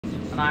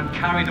and I'm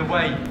carried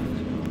away,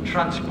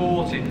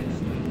 transported.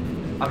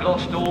 I've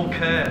lost all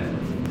care,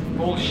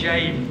 all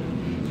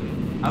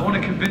shame. I want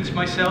to convince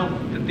myself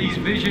that these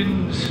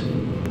visions,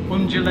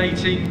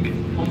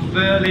 undulating,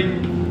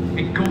 unfurling,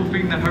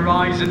 engulfing the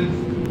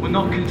horizon, will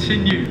not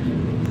continue.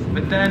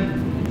 But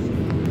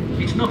then,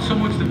 it's not so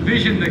much the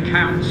vision that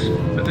counts,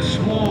 but the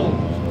swarm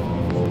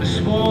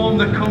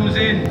that comes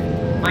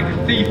in like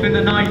a thief in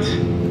the night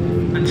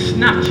and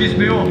snatches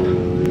me up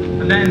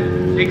and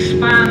then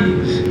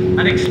expands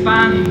and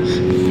expands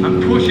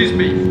and pushes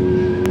me,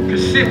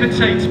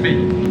 precipitates me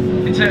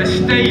into a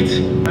state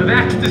of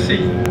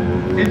ecstasy,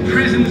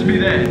 imprisons me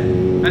there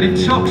and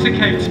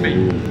intoxicates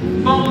me,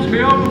 bowls me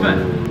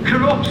over,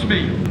 corrupts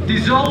me,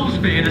 dissolves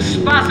me in a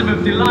spasm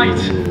of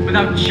delight,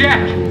 without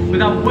check,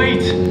 without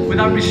weight,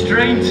 without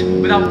restraint,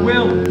 without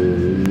will,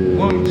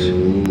 won't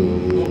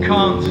or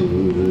can't.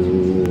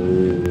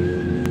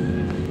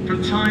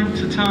 From time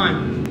to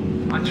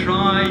time, I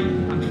try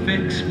and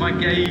fix my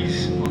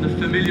gaze on the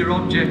familiar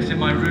objects in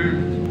my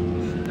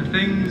room, the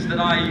things that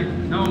I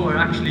know are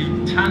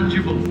actually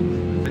tangible,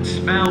 that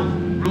smell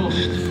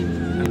rust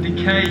and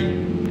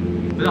decay.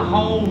 But the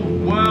whole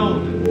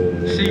world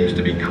seems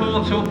to be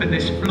caught up in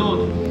this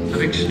flood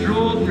of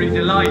extraordinary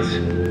delight.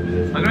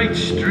 A great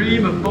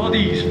stream of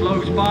bodies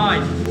flows by,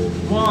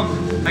 one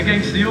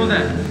against the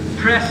other,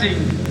 pressing,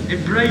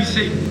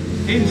 embracing,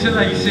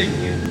 interlacing.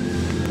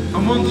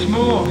 And once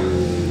more,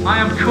 I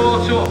am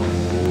caught up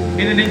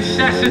in an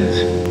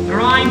incessant,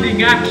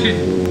 grinding action,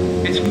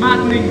 its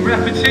maddening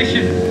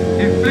repetition,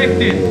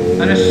 inflicted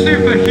at a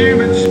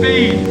superhuman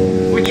speed,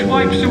 which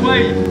wipes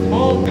away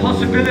all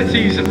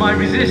possibilities of my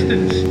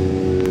resistance.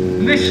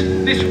 And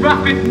this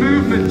rapid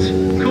movement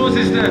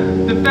causes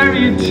the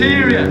very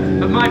interior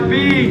of my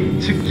being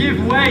to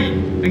give way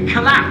and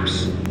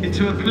collapse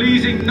into a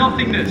pleasing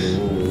nothingness,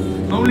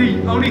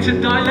 only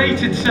to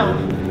dilate itself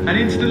an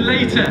instant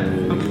later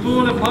and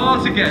fall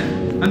apart again,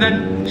 and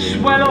then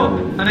swell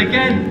up and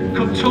again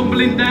come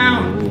tumbling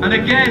down, and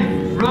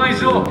again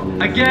rise up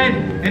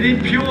again, an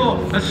impure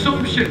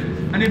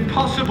assumption, an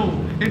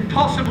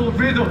impossible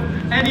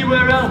rhythm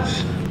anywhere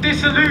else.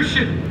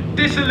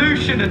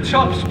 Dissolution at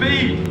top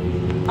speed.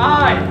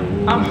 I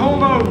am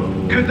Homo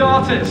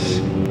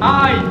Caudatus.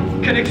 I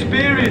can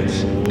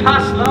experience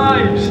past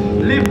lives,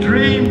 live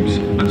dreams,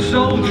 and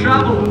soul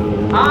travel.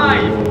 I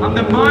am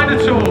the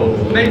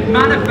Minotaur made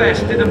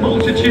manifest in a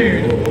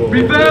multitude,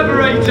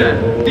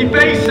 reverberator,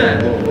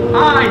 debaser.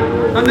 I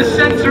am the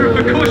centre of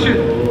percussion,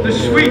 the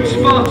sweet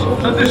spot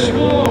of the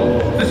swarm,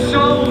 the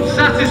soul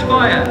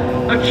satisfier,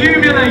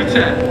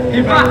 accumulator,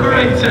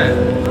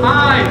 evaporator.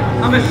 I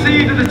am a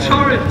seed of the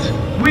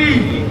torrent.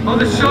 We are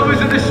the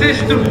sowers of the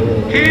system,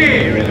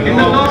 here in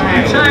the long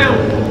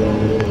tail.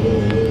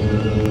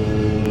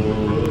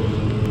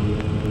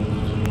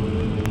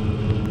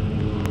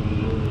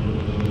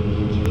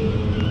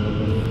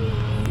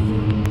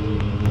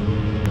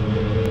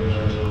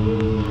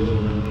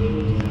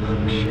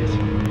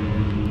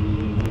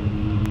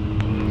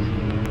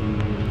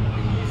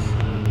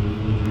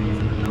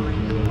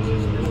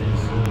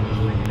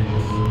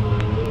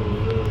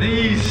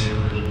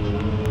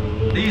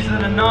 These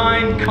are the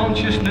 9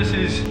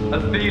 consciousnesses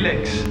of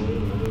Felix.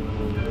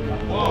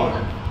 1.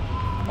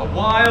 A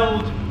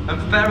wild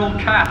and feral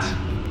cat.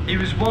 He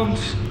was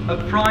once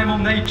of primal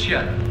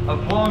nature,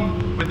 of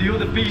one with the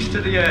other beasts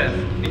of the earth,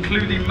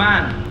 including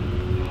man.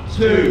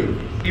 2.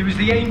 He was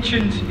the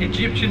ancient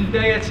Egyptian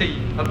deity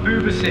of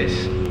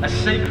Bubasis, a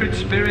sacred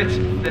spirit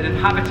that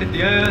inhabited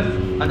the earth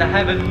and the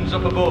heavens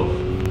up above.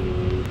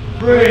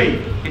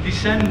 3. He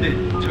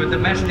descended to a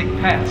domestic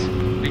pet,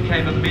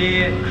 became a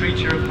mere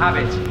creature of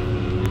habit.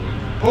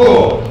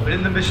 4. But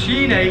in the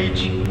machine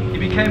age, he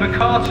became a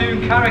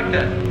cartoon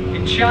character,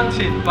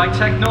 enchanted by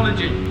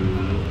technology.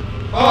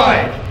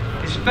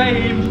 5. His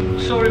fame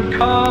saw him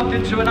carved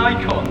into an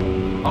icon,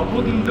 a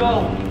wooden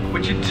doll,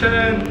 which in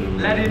turn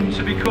led him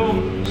to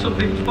become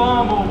something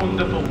far more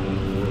wonderful.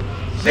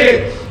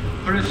 6.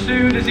 For as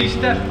soon as he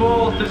stepped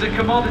forth as a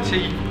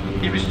commodity,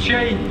 he was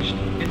changed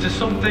into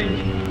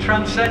something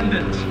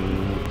transcendent.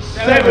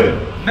 7.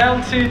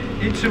 Melted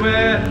into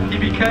air, he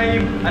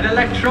became an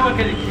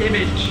electronic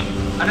image.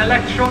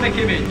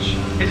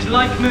 His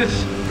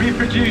likeness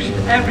reproduced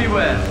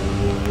everywhere.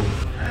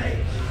 8.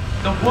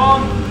 The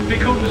one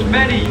becomes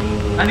many,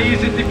 and he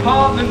is a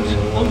department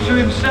unto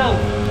himself,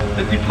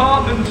 the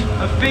department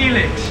of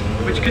Felix,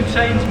 which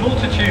contains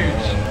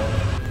multitudes.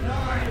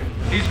 9.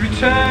 He's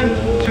returned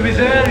to his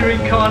earlier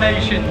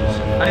incarnations,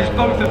 and is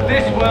both of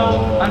this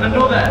world and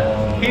another.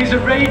 He is a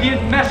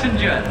radiant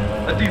messenger,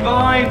 a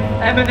divine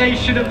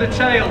emanation of the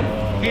tale.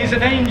 He is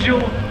an angel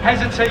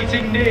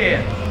hesitating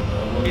near.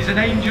 He's an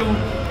angel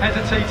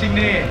hesitating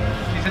near.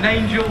 He's an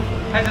angel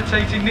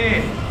hesitating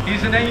near.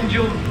 He's an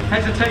angel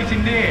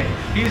hesitating near.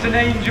 He's an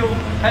angel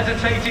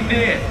hesitating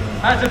near.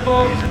 As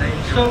above,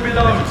 so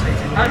below.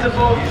 As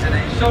above,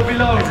 so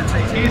below.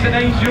 He's an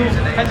angel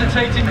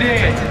hesitating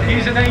near.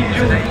 He's an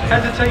angel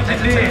hesitating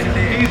near.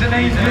 He's an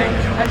angel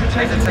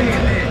hesitating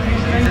near.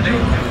 He's an angel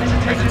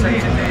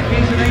hesitating near.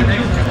 He's an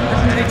angel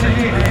hesitating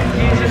near.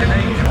 He's an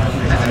angel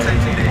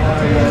hesitating near.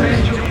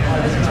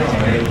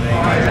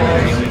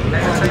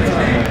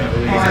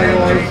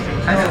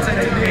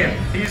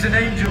 He is an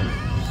angel.